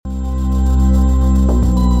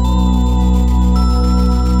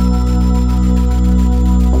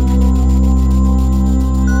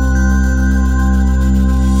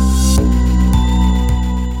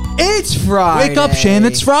Friday. Wake up, Shane.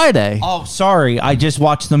 It's Friday. Oh, sorry. I just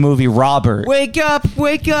watched the movie Robert. Wake up,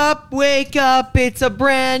 wake up, wake up. It's a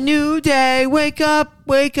brand new day. Wake up,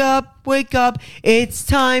 wake up, wake up. It's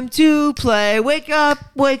time to play. Wake up,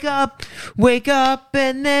 wake up, wake up,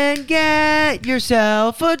 and then get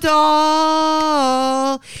yourself a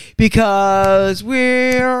doll. Because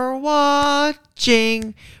we're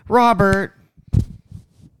watching Robert.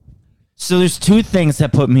 So there's two things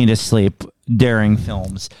that put me to sleep during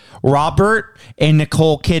films. Robert and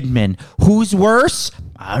Nicole Kidman. Who's worse?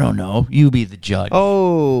 I don't know. You be the judge.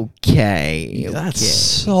 Okay. That's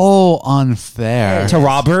so unfair. To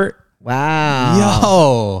Robert?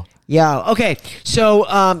 Wow. Yeah. Okay.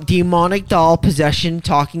 So, demonic doll possession.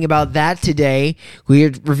 Talking about that today.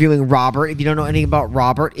 We're reviewing Robert. If you don't know anything about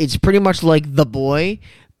Robert, it's pretty much like The Boy,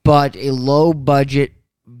 but a low budget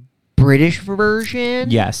British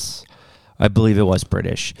version. Yes. I believe it was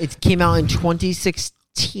British. It came out in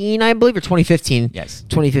 2016, I believe, or 2015. Yes.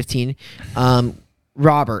 2015.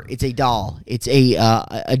 Robert. It's a doll. It's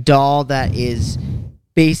a doll that is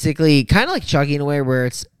basically kind of like Chucky in a way, where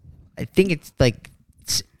it's. I think it's like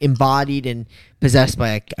it's embodied and possessed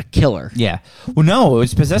by a killer. Yeah. Well, no, it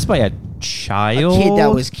was possessed by a child. A kid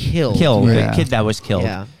that was killed. A kid that was killed.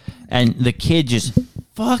 Yeah. And the kid just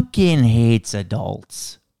fucking hates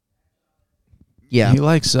adults. Yeah. He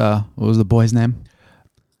likes, what was the boy's name?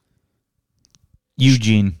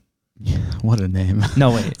 Eugene. What a name.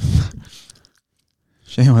 No, wait.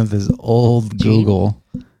 Shane with his old Gene. Google.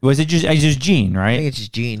 Was it just Gene, I right? think it's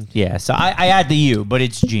just Gene. Yeah, so I add the U, but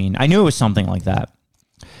it's Gene. I knew it was something like that.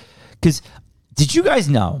 Because did you guys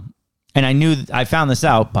know, and I found this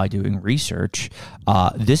out by doing research,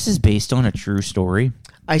 this is based on a true story.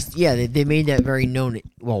 They made that very known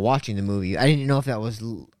while watching the movie. I didn't know if that was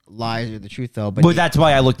lies or the truth, though. But That's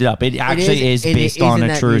why I looked it up. It actually is based on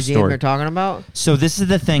a true story. They're talking about. So this is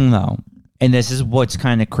the thing, though, and this is what's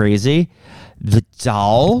kind of crazy. The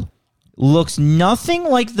doll looks nothing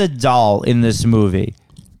like the doll in this movie.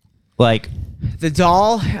 Like The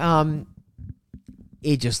doll,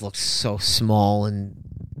 it just looks so small and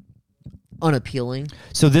unappealing.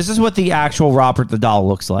 So this is what the actual Robert the doll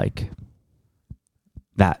looks like.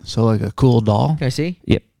 That. So like a cool doll? Can I see?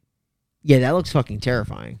 Yep. Yeah, that looks fucking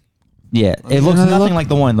terrifying. Yeah, it looks nothing like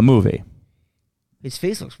the one in the movie. His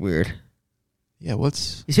face looks weird. Yeah,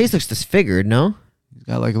 His face looks disfigured, no? He's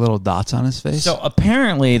got like little dots on his face. So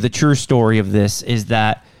apparently the true story of this is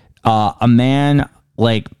that a man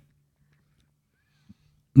like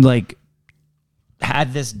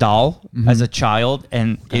had this doll as a child,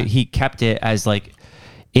 and he kept it as like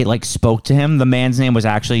it like spoke to him. The man's name was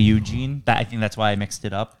actually Eugene. I think that's why I mixed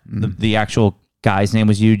it up. The actual guy's name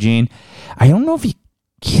was Eugene. I don't know if he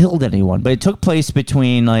killed anyone, but it took place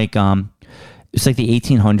between like it's like the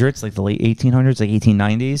 1800s, like the late 1800s, like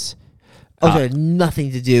 1890s. Okay,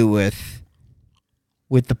 nothing to do with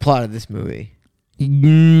the plot of this movie.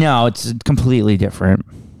 No, it's completely different.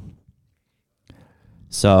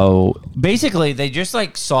 So basically, they just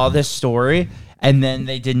like saw this story and then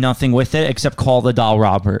they did nothing with it except call the doll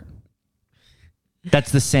Robert.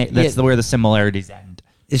 That's the same. That's where the similarities end.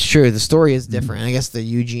 It's true. The story is different. I guess the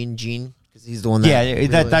Eugene Gene, because he's the one that.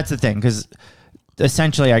 Yeah, that's the thing. Because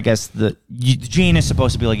essentially, I guess the Gene is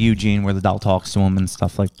supposed to be like Eugene, where the doll talks to him and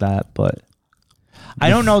stuff like that. But I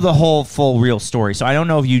don't know the whole full real story, so I don't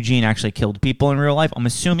know if Eugene actually killed people in real life. I'm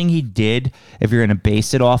assuming he did, if you're going to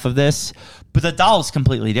base it off of this. But the doll is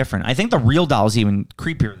completely different. I think the real doll is even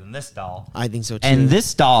creepier than this doll. I think so too. And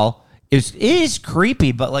this doll is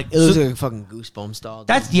creepy, but like it looks like a fucking Goosebumps doll.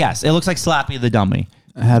 Yes, it looks like Slappy the Dummy.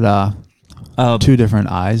 It had two different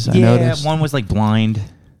eyes. I noticed. One was like blind.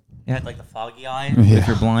 It had like the foggy eye Yeah. if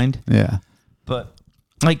you're blind. Yeah. But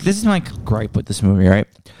like this is my gripe with this movie, right?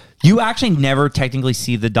 You actually never technically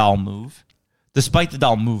see the doll move, despite the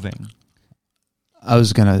doll moving.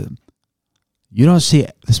 You don't see,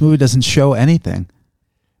 this movie doesn't show anything.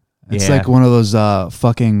 It's like one of those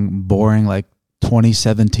fucking boring like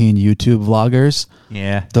 2017 YouTube vloggers.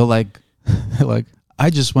 Yeah. They're like, I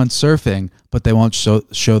just went surfing, but they won't show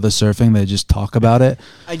the surfing. They just talk about it.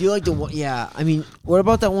 I do like the one. Yeah, I mean, what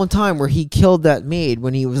about that one time where he killed that maid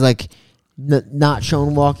when he was like not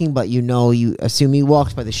shown walking, but you assume he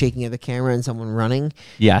walks by the shaking of the camera and someone running.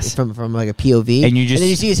 Yes. From like a POV, and then you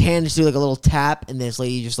see his hand just do like a little tap, and this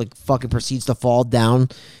lady just like fucking proceeds to fall down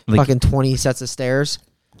fucking 20 sets of stairs.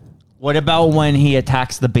 What about when he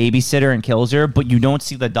attacks the babysitter and kills her, but you don't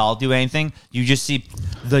see the doll do anything? You just see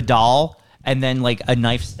the doll and then like a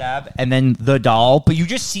knife stab and then the doll, but you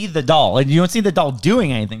just see the doll and you don't see the doll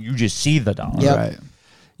doing anything. You just see the doll. Yep. Right.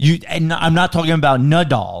 And I'm not talking about the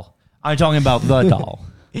doll. I'm talking about the doll.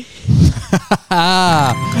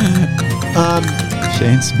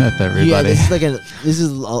 Shane Smith, everybody. Yeah, this is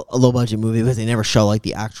a low budget movie because they never show like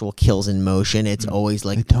the actual kills in motion. It's always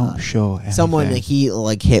like They don't show anything. someone like he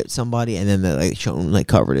like hit somebody and then they like show him like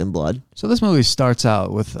covered in blood. So this movie starts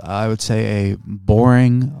out with, I would say, a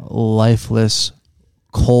boring, lifeless,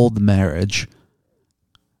 cold marriage.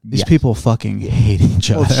 These Yes. people fucking hate each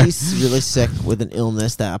other. Well, she's really sick with an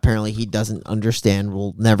illness that apparently he doesn't understand,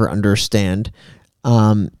 will never understand.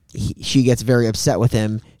 She gets very upset with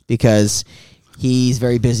him because he's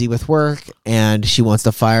very busy with work and she wants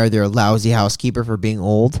to fire their lousy housekeeper for being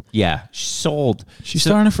old. Yeah, sold. She's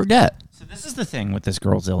starting to forget. So this is the thing with this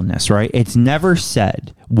girl's illness, right? It's never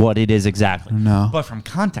said what it is exactly. No. But from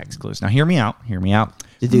context clues. Now, hear me out. Hear me out.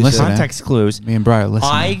 Listen, Context clues. Me and Brian, listen.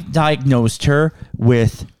 I diagnosed her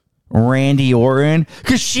with Randy Orton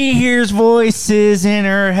because she hears voices in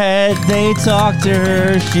her head. They talk to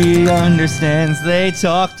her. She understands. They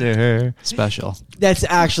talk to her. Special. That's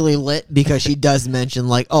actually lit because she does mention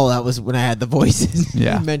like, oh, that was when I had the voices.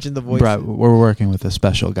 Yeah. He mentioned the voices. Brian, we're working with a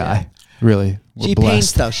special guy. Really. We're She blessed.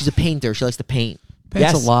 paints though. She's a painter. She likes to paint.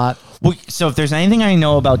 Paints Yes. a lot. Well, so if there's anything I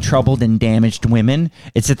know about troubled and damaged women,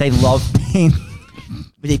 it's that they love paint.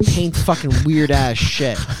 But they paint fucking weird ass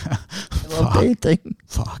shit. I love painting.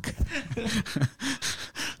 Fuck.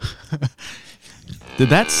 Did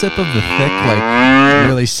that sip of the thick like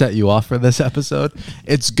really set you off for this episode?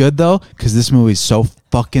 It's good though because this movie's so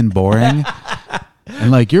fucking boring, and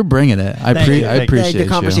like you're bringing it. I Thank you. appreciate Like the you.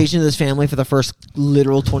 conversation of this family for the first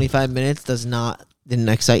literal 25 minutes didn't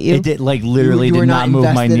excite you. It did like literally you were did not move my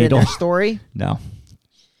invested in needle. their story. No.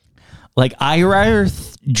 Like I rather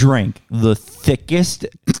drink the thickest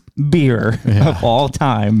beer of all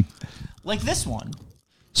time, like this one.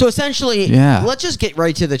 So essentially, Yeah. let's just get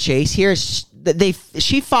right to the chase here.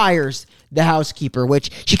 She fires the housekeeper,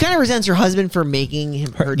 which she kind of resents her husband for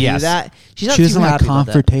making her do Yes. that. She's not She too doesn't like happy about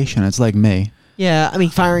that. confrontation. It's like me. Yeah, I mean,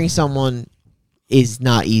 firing someone is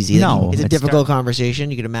not easy. No, it's a it's difficult ter-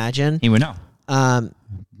 conversation. You can imagine. He would know.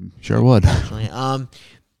 Sure would. Actually,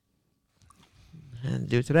 and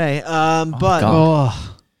do it today. But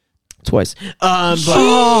Oh, twice. But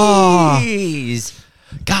Jeez.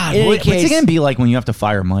 God, In any what's case- it gonna be like when you have to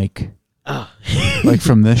fire Mike? like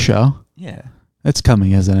from this show. Yeah. It's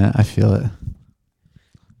coming, isn't it? I feel it.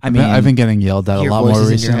 I mean, I've been getting yelled at a Hear lot more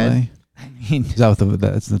voices in your recently. I mean, Is that what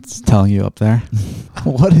that's telling you up there?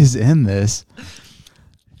 What is in this?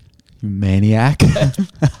 You maniac.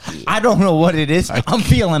 I don't know what it is. I'm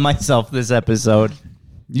feeling myself this episode.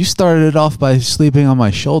 You started it off by sleeping on my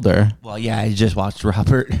shoulder. Well, yeah, I just watched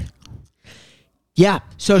Robert. yeah,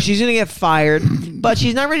 so she's gonna get fired, but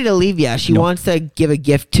she's not ready to leave yet. She Nope. wants to give a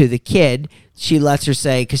gift to the kid. She lets her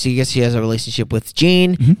say because she guess she has a relationship with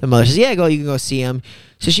Gene. Mm-hmm. The mother says, "Yeah, you can go see him."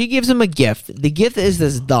 So she gives him a gift. The gift is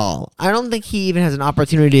this doll. I don't think he even has an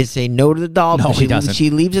opportunity to say no to the doll. No, because he doesn't.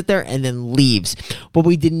 She leaves it there and then leaves. What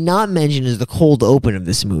we did not mention is the cold open of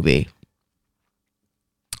this movie.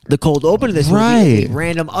 The cold open of this movie is a Right.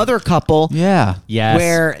 random other couple. Yeah. Yes.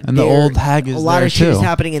 Where And the there- old hag is a lot there, of shit is too.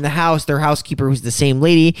 happening in the house. Their housekeeper, who's the same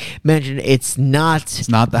lady, mentioned it's not It's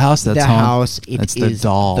not the house that's the home. house. It It's is the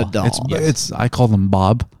doll. The doll. It's I call them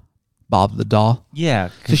Bob. Bob the doll. Yeah.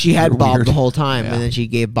 So she had They're Bob weird. the whole time, Yeah. and then she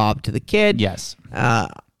gave Bob to the kid. Yes.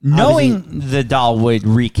 Obviously- Knowing the doll would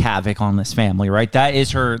wreak havoc on this family, right? That is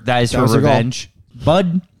her was her goal. revenge.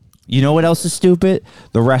 Bud, you know what else is stupid?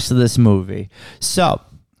 The rest of this movie. So,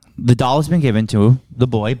 the doll has been given to the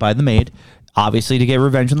boy by the maid, obviously to get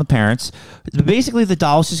revenge on the parents. Basically, the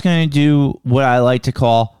doll's just going to do what I like to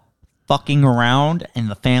call fucking around, and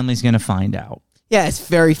the family's going to find out. Yeah, it's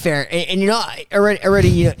very fair, and you know, already,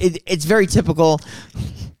 you know, it's very typical.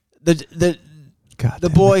 The God the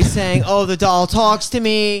damn boy it. saying, "Oh, the doll talks to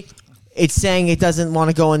me." It's saying it doesn't want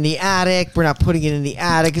to go in the attic. We're not putting it in the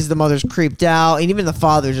attic because the mother's creeped out, and even the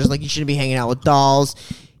father's just like, "You shouldn't be hanging out with dolls."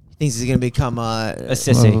 He thinks he's gonna become A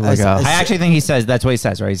sissy. Well, like I actually think he says that's what he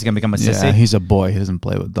says, right? He's going to become a sissy. Yeah, he's a boy. He doesn't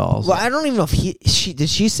play with dolls. Well, I don't even know if did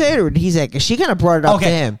she say it or did he say it? 'Cause she kind of brought it up to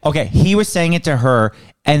him. Okay. He was saying it to her,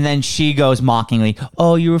 and then she goes mockingly,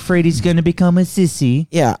 "Oh, you're afraid he's going to become a sissy?"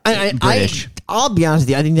 Yeah, British. I'll be honest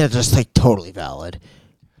with you. I think that's just like totally valid.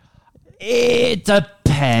 It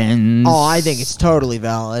depends. Oh, I think it's totally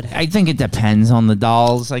valid. I think it depends on the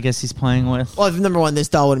dolls. I guess he's playing with. Well, number one, this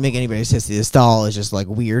doll wouldn't make anybody sissy. This doll is just like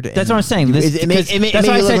weird. That's what I'm saying. This, It makes that's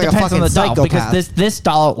you why I look say like it a depends on the fucking doll because psychopath. this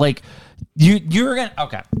doll, like you're gonna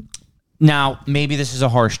okay. Now maybe this is a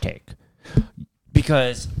harsh take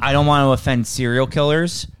because I don't want to offend serial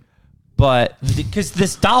killers, but because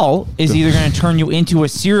this doll is either going to turn you into a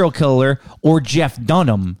serial killer or Jeff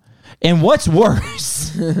Dunham, and what's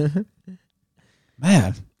worse?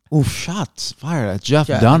 Man. Ooh, shots fired at Jeff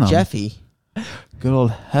Dunham. Jeffy. Good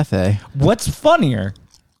old Hefe. What's funnier,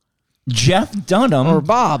 Jeff Dunham Or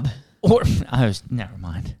Bob. or never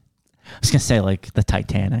mind. I was gonna say like the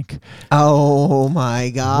Titanic. Oh my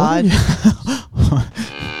God.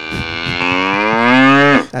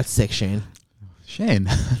 That's sick, Shane. Shane.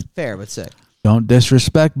 Fair, but sick. Don't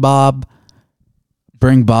disrespect Bob.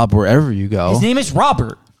 Bring Bob wherever you go. His name is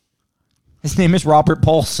Robert. His name is Robert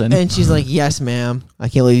Paulson. And she's like, yes, ma'am. I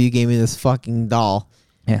can't believe you gave me this fucking doll.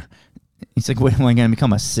 Yeah. He's like, what, am I going to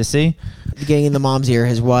become a sissy? Getting in the mom's ear,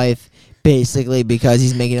 his wife, basically, because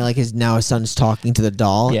he's making it like his son's talking to the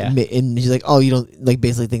doll. Yeah. And she's like, oh, you don't, like,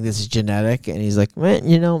 basically think this is genetic. And he's like,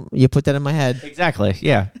 well, you put that in my head. Exactly.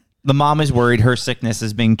 Yeah. The mom is worried her sickness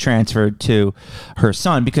is being transferred to her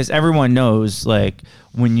son because everyone knows, like,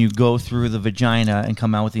 when you go through the vagina and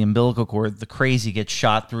come out with the umbilical cord, the crazy gets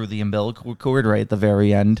shot through the umbilical cord right at the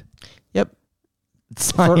very end. Yep.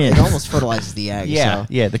 Science. It almost fertilizes the egg. Yeah, so.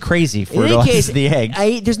 yeah. The crazy In any fertilizes case, the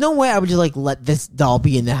egg. there's no way I would just like let this doll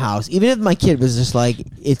be in the house, even if my kid was just like,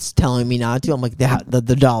 it's telling me not to. I'm like,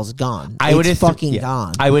 the doll's gone. It's fucking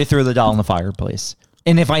gone. I would have threw the doll in the fireplace.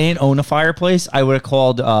 And if I didn't own a fireplace, I would have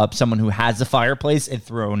called someone who has a fireplace and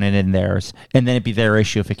thrown it in theirs, and then it'd be their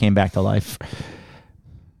issue if it came back to life.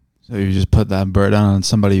 So you just put that burden on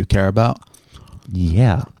somebody you care about?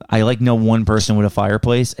 Yeah. I know one person with a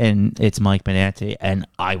fireplace, and it's Mike Benanti, and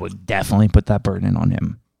I would definitely put that burden on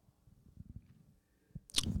him.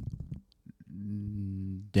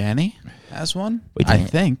 Danny has one? Wait, I Danny-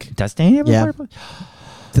 think. Does Danny have a Yeah. fireplace?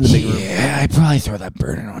 It's in the big room. Yeah, I'd probably throw that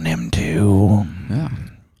burden on him, too. Yeah.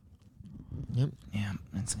 Yep. Yeah,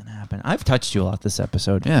 it's going to happen. I've touched you a lot this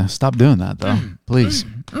episode. Yeah, stop doing that, though. Please.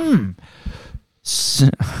 Oh,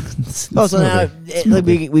 so now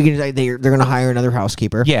we can like they're gonna hire another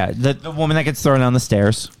housekeeper. Yeah, the woman that gets thrown down the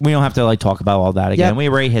stairs. We don't have to talk about all that again. Yep. We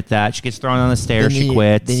already hit that. She gets thrown down the stairs. They She need-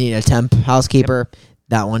 quits. They need a temp housekeeper.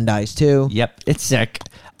 That one dies too. Yep, it's sick.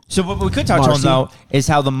 So what we could touch Marcy. on, though, is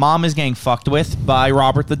how the mom is getting fucked with by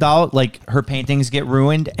Robert the doll. Like, her paintings get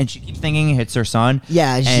ruined, and she keeps thinking it hits her son.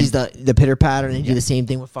 Yeah, and she's And- the pitter patter, and they do the same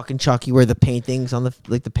thing with fucking Chucky, where the paintings on the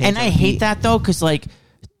paint. And I hate that, though, because, like...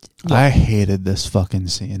 I hated this fucking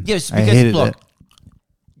scene. Yes, I because, hated look, it.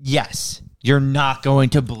 yes, you're not going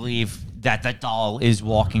to believe that the doll is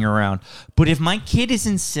walking around. But if my kid is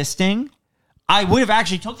insisting... I would have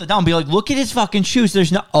actually took the doll and be like, look at his fucking shoes. There's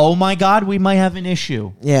no... Oh, my God, we might have an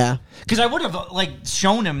issue. Yeah. Because I would have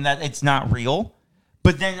shown him that it's not real,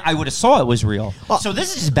 but then I would have saw it was real. So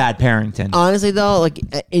this is just bad parenting. Honestly, though, like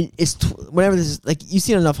whenever this is like you've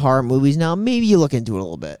seen enough horror movies now, maybe you look into it a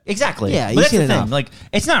little bit. Exactly. Yeah, but you've that's seen the thing. enough. Like,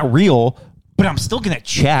 it's not real, but I'm still gonna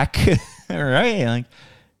check. All right. Like,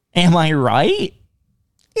 am I right?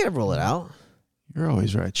 You gotta roll it out. You're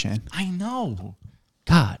always right, Shane. I know.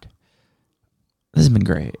 God, this has been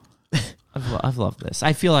great. I've loved this.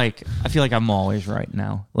 I feel like I'm always right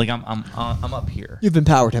now. Like I'm up here. You've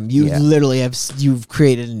empowered him. You Yeah. literally you've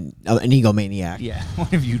created an egomaniac. Yeah. What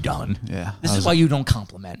have you done? Yeah. This that is was why a you don't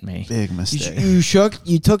compliment me. big mistake.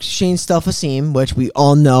 You took Shane's self-esteem, which we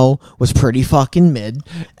all know was pretty fucking mid,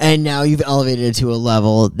 and now you've elevated it to a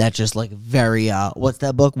level that's just like very what's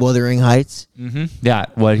that book, Wuthering Heights? Mm-hmm. Yeah.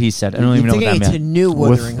 What he said. I don't even know what that It's a meant. new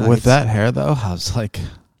Wuthering Heights. With that hair, though, I was like,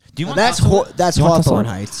 Do you want That's Hawthorne? that's You want Hawthorne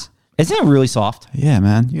Hawthorne? Heights. Isn't it really soft? yeah,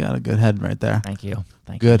 man, you got a good head right there. Thank you.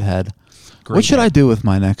 Thank you. Good head. Great What should head. I do with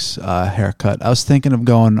my next haircut? I was thinking of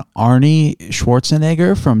going Arnie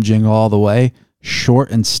Schwarzenegger from Jingle All the Way, short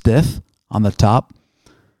and stiff on the top.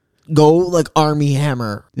 Go like Army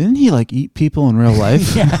Hammer. Didn't he like eat people in real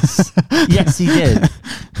life? Yes. Yes, he did.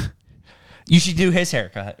 You should do his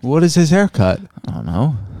haircut. What is his haircut? I don't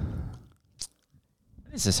know.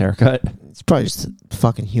 What is this haircut? It's probably just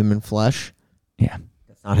fucking human flesh. Yeah.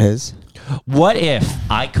 That's not his. What if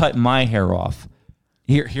I cut my hair off?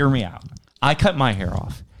 Hear me out. I cut my hair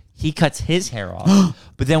off. He cuts his hair off.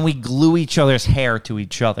 But then we glue each other's hair to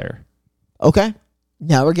each other. Okay.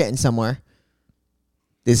 Now we're getting somewhere.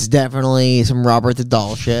 This is definitely some Robert the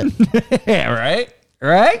Doll shit. Yeah, right?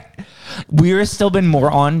 Right? We've still been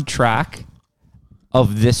more on track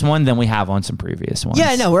of this one than we have on some previous ones.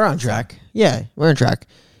 Yeah, no, we're on track. Yeah, we're on track.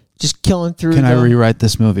 Just killing through Can I the rewrite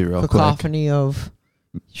this movie real quick? cacophony of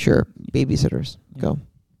babysitters. Go.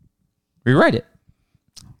 Rewrite it.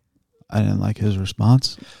 I didn't like his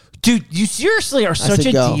response. Dude, you seriously are such said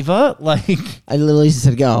a go. diva? Like, I literally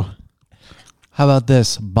said go. How about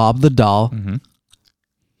this? Bob the doll. Mm-hmm.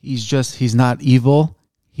 He's not evil.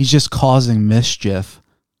 He's just causing mischief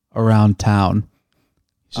around town.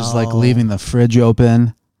 He's just like leaving the fridge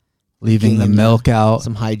open, leaving the Getting milk out.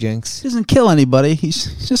 Some hijinks. He doesn't kill anybody.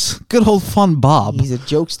 He's just good old fun Bob. He's a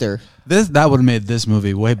jokester. That would have made this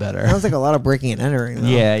movie way better. Sounds like a lot of breaking and entering. Though.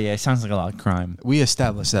 Yeah, it sounds like a lot of crime. We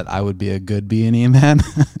established that I would be a good B&E man.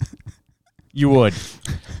 You would.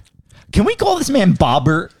 Can we call this man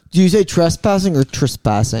Bobbert? Do you say trespassing or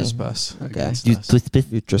trespassing? Trespass. Okay. Against You us.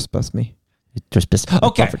 You trespass me.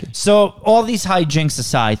 Okay, so all these hijinks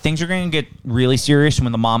aside, things are going to get really serious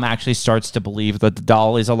when the mom actually starts to believe that the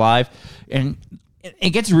doll is alive. And it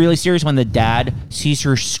gets really serious when the dad sees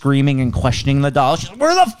her screaming and questioning the doll. She's like,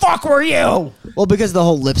 where the fuck were you? Well, because of the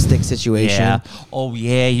whole lipstick situation. Yeah. Oh,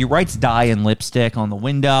 yeah. He writes die in lipstick on the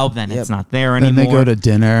window. Then Yep. it's not there Then anymore. they go to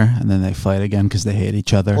dinner, and then they fight again because they hate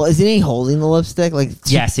each other. Well, isn't he holding the lipstick? Like,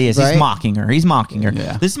 Yes, he is. right? He's mocking her. He's mocking her.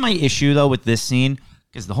 Yeah. This is my issue, though, with this scene,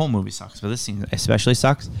 because the whole movie sucks, but this scene especially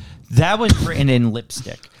sucks. That was written in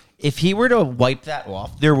lipstick. If he were to wipe that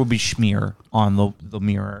off, there would be schmear on the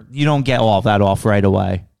mirror. You don't get all of that off right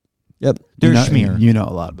away. Yep. There's you know, schmear. You know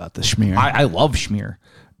a lot about the schmear. I love schmear.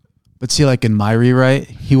 But see, like in my rewrite,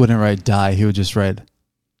 he wouldn't write die. He would just write,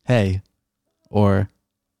 hey, or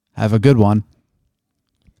have a good one.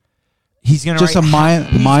 He's gonna Just write, a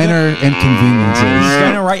minor inconveniences. He's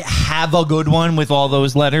gonna write have a good one with all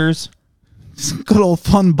those letters. Good old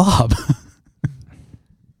fun Bob.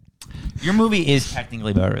 Your movie is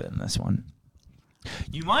technically better than this one.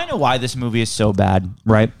 You might know why this movie is so bad,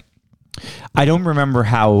 right? I don't remember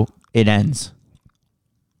how it ends.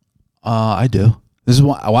 I do. This is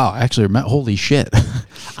one. Wow, I actually remember. Holy shit.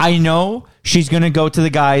 I know she's gonna go to the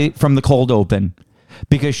guy from the cold open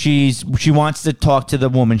because she wants to talk to the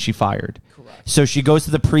woman she fired. Correct. So she goes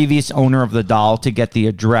to the previous owner of the doll to get the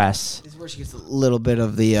address. This is where she gets a little bit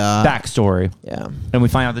of the Backstory. Yeah. And we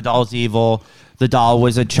find out the doll's evil. The doll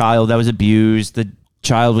was a child that was abused. The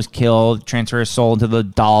child was killed. Transfer his soul into the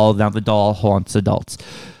doll. Now the doll haunts adults.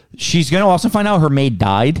 She's going to also find out her maid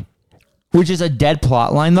died, which is a dead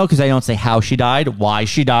plot line, though, because I don't say how she died, why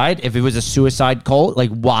she died. If it was a suicide cult, like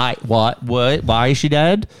why, what, why is she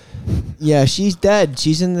dead? Yeah, she's dead.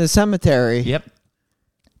 She's in the cemetery. Yep.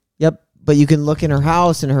 Yep. But you can look in her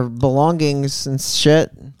house and her belongings and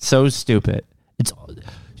shit. So stupid. It's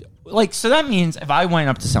like, so that means if I went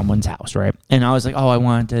up to someone's house, right, and I was like, oh, I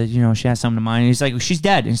want to, she has something to mine. And he's like, she's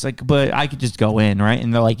dead. And he's like, but I could just go in, right?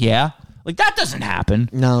 And they're like, yeah. Like, that doesn't happen.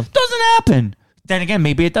 No. Doesn't happen. Then again,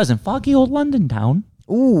 maybe it doesn't. Foggy old London town.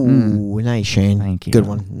 Ooh, nice, Shane. Thank you. Good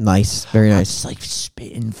one. Nice. Very nice. It's like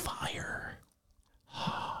spitting fire.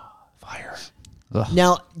 Fire.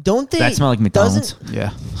 Now, don't they... That smell like McDonald's.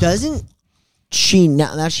 Yeah. Doesn't she...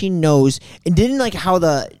 Now she knows... And didn't, like, how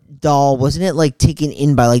the doll... Wasn't it, like, taken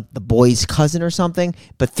in by, like, the boy's cousin or something,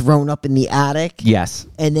 but thrown up in the attic? Yes.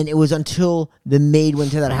 And then it was until the maid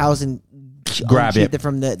went to that house and... Grab it.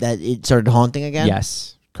 From that it started haunting again?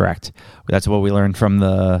 Yes. Correct. That's what we learned from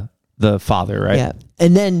the father, right? Yeah.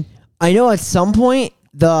 And then I know at some point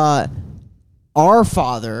our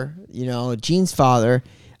father, Gene's father,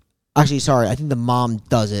 actually sorry, I think the mom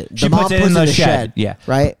does it. She The mom puts it in the shed. Yeah.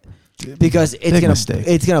 Right? Because Big mistake.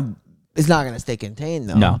 it's not gonna stay contained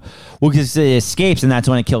though. No. Well, because it escapes, and that's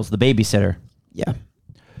when it kills the babysitter. Yeah.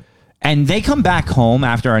 And they come back home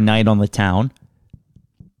after a night on the town.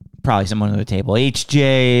 Probably someone at the table.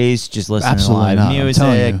 HJ's, just listening Absolutely to live not. I'm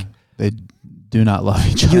telling music. you, they do not love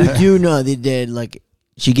each You other. do know they did, like,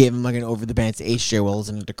 she gave him like an over the pants HJ Wells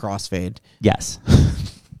and into crossfade. Yes.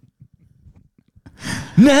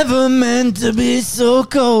 Never meant to be so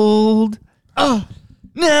cold. Oh,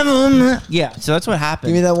 never. Yeah, so that's what happened.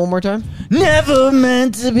 Give me that one more time. Never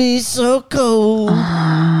meant to be so cold.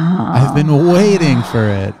 I've been waiting for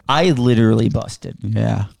it. I literally busted.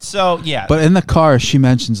 Yeah. So yeah, But in the car, she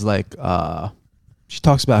mentions like she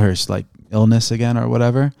talks about her like illness again or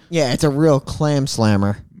whatever. Yeah, it's a real clam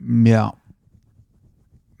slammer. Yeah.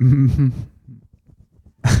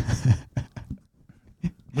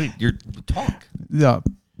 wait, you're talk. Yeah.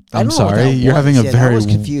 I I'm don't know what sorry. that You're was. having a Yeah, that very was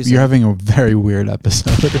confusing. you're having a very weird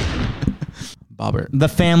episode. Bobbert. The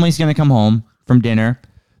family's gonna come home from dinner.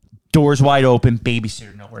 Doors wide open.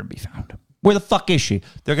 Babysitter nowhere to be found. Where the fuck is she?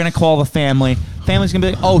 They're gonna call the family. Family's gonna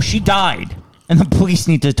be like, "Oh, she died," and the police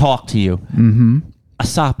need to talk to you. Mm-hmm.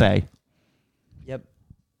 Asape. Yep.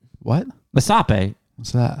 What? Asape.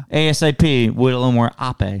 What's that? ASAP with a little more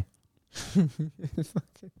ape.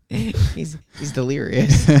 He's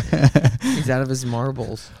delirious. He's out of his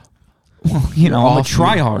marbles. Well, I'm a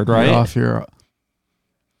tryhard, right? You're off your.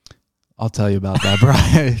 I'll tell you about that,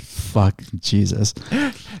 Brian. Fuck Jesus.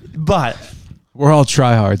 But We're all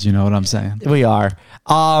tryhards, you know what I'm saying? we are.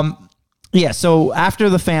 Yeah, so after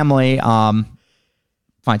the family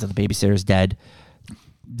finds out the babysitter's dead,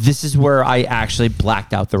 this is where I actually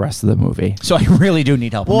blacked out the rest of the movie. So I really do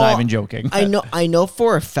need help. I'm not even joking. I know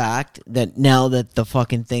for a fact that now that the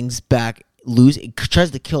fucking thing's back, it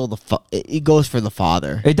tries to kill it goes for the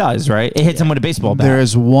father. It does, right? It hits him with a baseball bat. There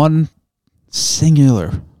is one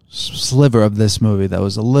singular sliver of this movie that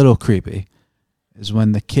was a little creepy. Is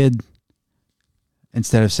when the kid,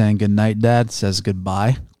 instead of saying good night, Dad, says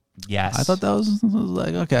goodbye. Yes. I thought that was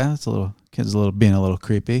like, okay, that's kid's being a little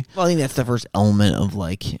creepy. Well, I think that's the first element of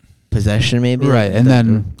like possession, maybe. Right, and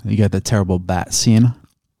then you get the terrible bat scene.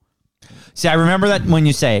 See, I remember that when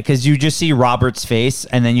you say it, because you just see Robert's face,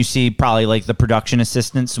 and then you see probably like the production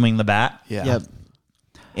assistant swing the bat. Yeah. Yep.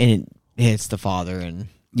 And it hits the father and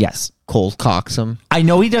Yes. cold cocks him. I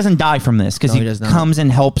know he doesn't die from this because No, he he does not. comes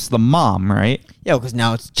and helps the mom, right? Yeah, because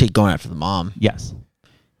now it's Jake going after the mom. Yes.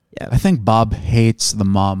 I think Bob hates the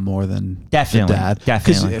mom more than Definitely, the dad.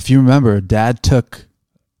 definitely. Because if you remember, Dad took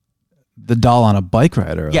the doll on a bike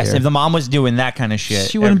ride earlier. Yes, if the mom was doing that kind of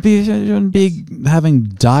shit. she wouldn't be having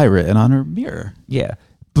die written on her mirror. Yeah.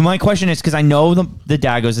 But my question is, because I know the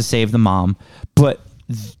dad goes to save the mom, but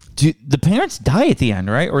do the parents die at the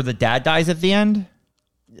end, right? Or the dad dies at the end?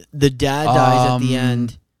 The dad dies at the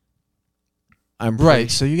end. I'm pretty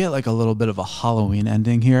Right, so you get like a little bit of a Halloween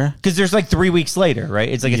ending here. Because there's like 3 weeks later, right?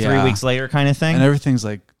 It's like a 3 weeks later kind of thing. And everything's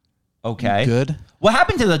like Okay. good. What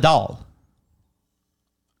happened to the doll?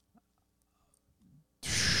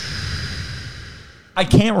 I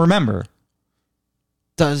can't remember.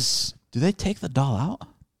 Do they take the doll out?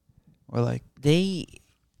 Or like, do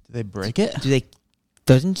they break it?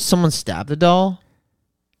 Doesn't someone stab the doll?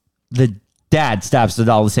 The dad stabs the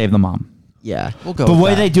doll to save the mom. Yeah. We'll go But with what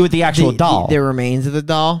do that. they do with the actual doll? The remains of the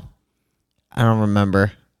doll? I don't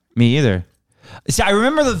remember. Me either. See, I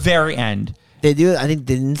remember the very end. They do. I think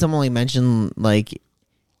didn't someone like mention like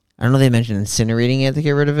I don't know. They mentioned incinerating it to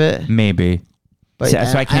get rid of it. Maybe. But So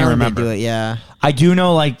I can't don't remember. Think they do it. Yeah. I do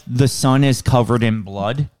know, like, the son is covered in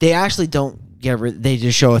blood. They actually don't get rid. They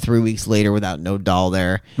just show it 3 weeks later without no doll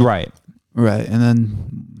there. Right. Right, and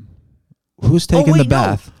then who's taking the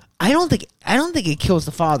bath? No. I don't think it kills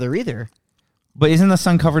the father either. But isn't the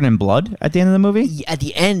son covered in blood at the end of the movie? At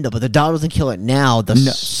the end, but the doll doesn't kill it now. The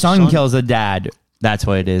No, son kills the dad. That's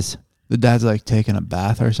what it is. The dad's like taking a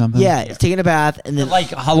bath or something? Yeah, it's taking a bath and then Like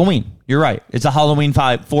Halloween. You're right. It's a Halloween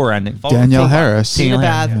 4 ending. Danielle Harris. taking a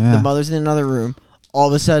bath. Yeah. The mother's in another room. All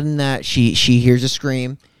of a sudden, that she hears a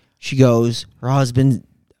scream. She goes. Her husband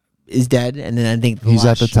is dead, and then I think He's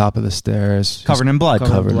at the top of the stairs. Covered in blood.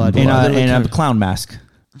 Covered in blood. In Blood. a clown mask.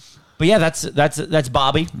 But yeah, that's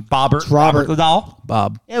Bobby. Robert the doll.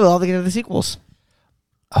 Bob. Yeah, we'll have to get into the sequels.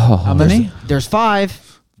 How many? There's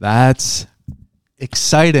 5. That's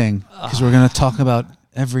exciting because we're going to talk about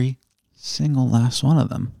every single last one of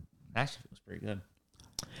them. Actually feels pretty good.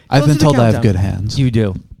 I've Go been through told the I have countdown. good hands. You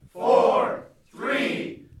do.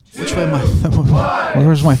 Which way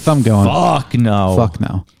where's my thumb going? Fuck no. Fuck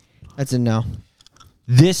no. That's a no.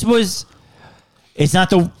 This was. It's not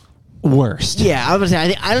the worst. Yeah, I was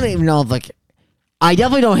gonna say. I don't even know if like. I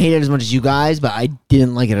definitely don't hate it as much as you guys, but I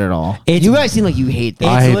didn't like it at all. You guys seem like you hate this.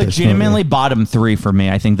 I It's hate this legitimately movie. bottom 3 for me.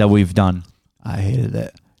 I think that we've done. I hated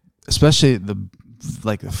it. Especially the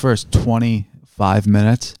first 25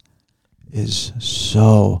 minutes is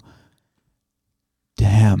so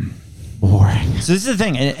damn boring. So this is the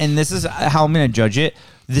thing, and this is how I'm going to judge it.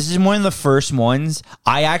 This is one of the first ones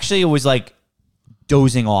I actually was like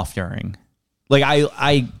dozing off during. Like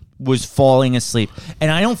I was falling asleep,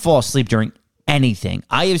 and I don't fall asleep during anything.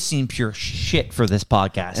 I have seen pure shit for this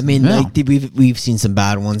podcast. I mean, Yeah. like we've seen some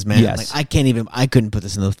bad ones, man. Yes. Like I couldn't put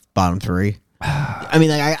this in the bottom 3. I mean,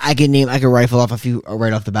 like I could rifle off a few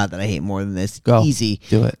right off the bat that I hate more than this. Go. Easy.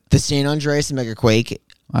 Do it. The San Andreas and Mega Quake.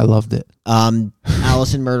 I loved it.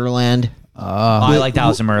 Alice in Murderland. I liked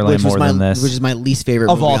Alice in Morland more than this. Which is my least favorite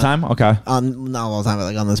of movie all time. Okay, not of all time, but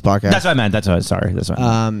like on this podcast. that's what I meant. That's what. Sorry, that's what.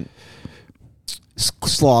 I meant.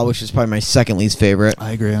 Slaw, which is probably my second least favorite.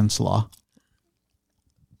 I agree on Slaw.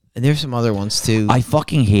 And there's some other ones too. I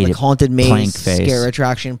fucking hate like it. Haunted Maze, Plank Face. Scare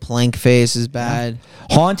Attraction, Plank Face is bad.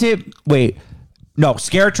 Haunted. Wait. No,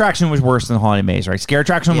 Scare Attraction was worse than Haunted Maze, right? Scare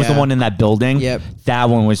Attraction was the Yeah. one in that building. Yep. That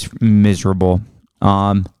one was miserable.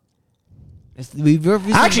 Actually,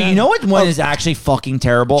 you know what one is actually fucking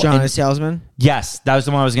terrible? John And- a Salesman? yes, that was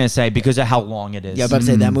the one I was going to say because of how long it is. Yeah, I was about to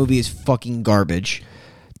say that movie is fucking garbage.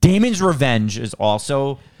 Damon's Revenge is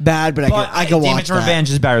also Bad, but I can watch Damon's that. Revenge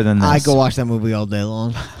is better than this. I go watch that movie all day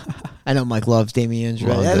long. I know Mike loves Damien's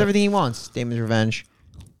Revenge. Loved That's it. everything he wants. Damon's Revenge.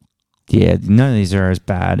 Yeah, none of these are as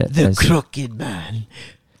bad The as Crooked Man.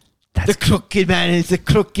 The crooked man is the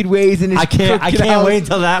crooked ways and his I can't house. wait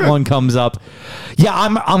until that one comes up. Yeah,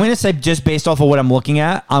 I'm gonna say just based off of what I'm looking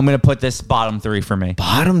at, I'm gonna put this bottom 3 for me.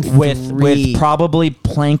 Bottom with three. probably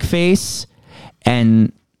Plank Face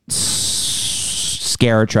and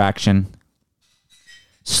Scare Attraction.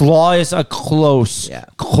 Slaw is a close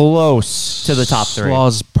to the top 3.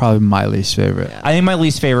 Slaw's probably my least favorite. I think my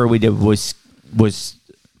least favorite we did was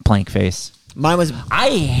Plank Face. Mine was I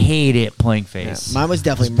hate it, Plank Face. mine was It's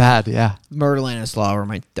definitely bad, yeah. Murderland and Slaw were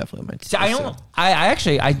definitely my. See, I don't. I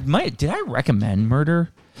actually I might. Did I recommend Murder?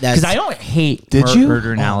 That's- Because I don't hate Did you?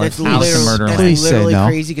 Murder now. That's Alice in literally, Murderland. Please say literally no.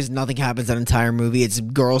 crazy because nothing happens that entire movie. It's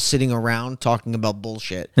girls sitting around talking about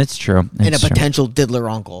bullshit That's true. and a That's true. potential diddler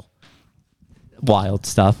uncle. Wild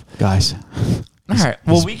stuff. Guys. All right.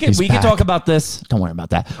 Well, we he's could back. talk about this. Don't worry about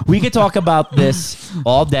that. We could talk about this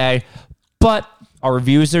all day, but our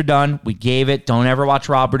reviews are done. We gave it. Don't ever watch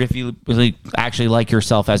Robert if you really actually like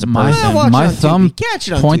yourself as a person. watch it My on thumb Tubi. Catch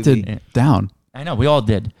it on pointed Tubi. down. I know we all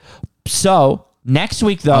did. So next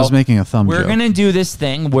week, though, I was making a thumb we're joke. gonna do this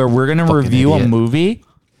thing where we're gonna Fucking review a idiot. movie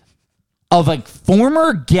of like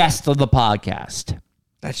former guest of the podcast.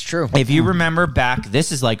 That's true. If you remember back,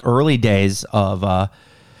 this is like early days of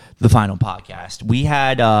the final podcast. We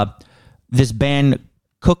had this band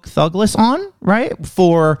Cook Thuglas on, right?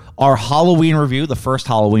 For our Halloween review, the first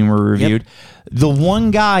Halloween we reviewed. The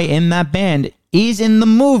one guy in that band is in the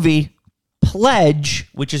movie Pledge,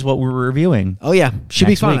 which is what we're reviewing. Oh yeah, should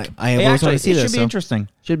be next fun. week. I It always want actually- to see it this. should be so- interesting.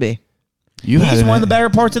 Should be. You He's one of the better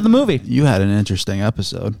parts of the movie. You had an interesting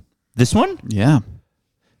episode. This one? Yeah.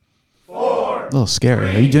 A little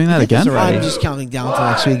scary. Are you doing that again? I'm just counting down to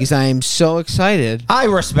next week because I am so excited. I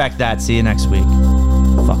respect that. See you next week.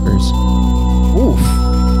 Fuckers. Oof,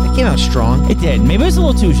 that came out strong. It did. Maybe it was a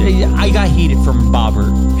little too. I got heated from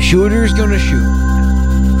Bobbert. Shooter's gonna shoot.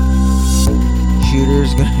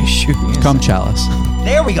 Shooter's gonna shoot. Come chalice.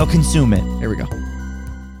 There we go. Consume it. There we go.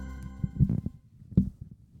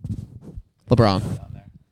 LeBron.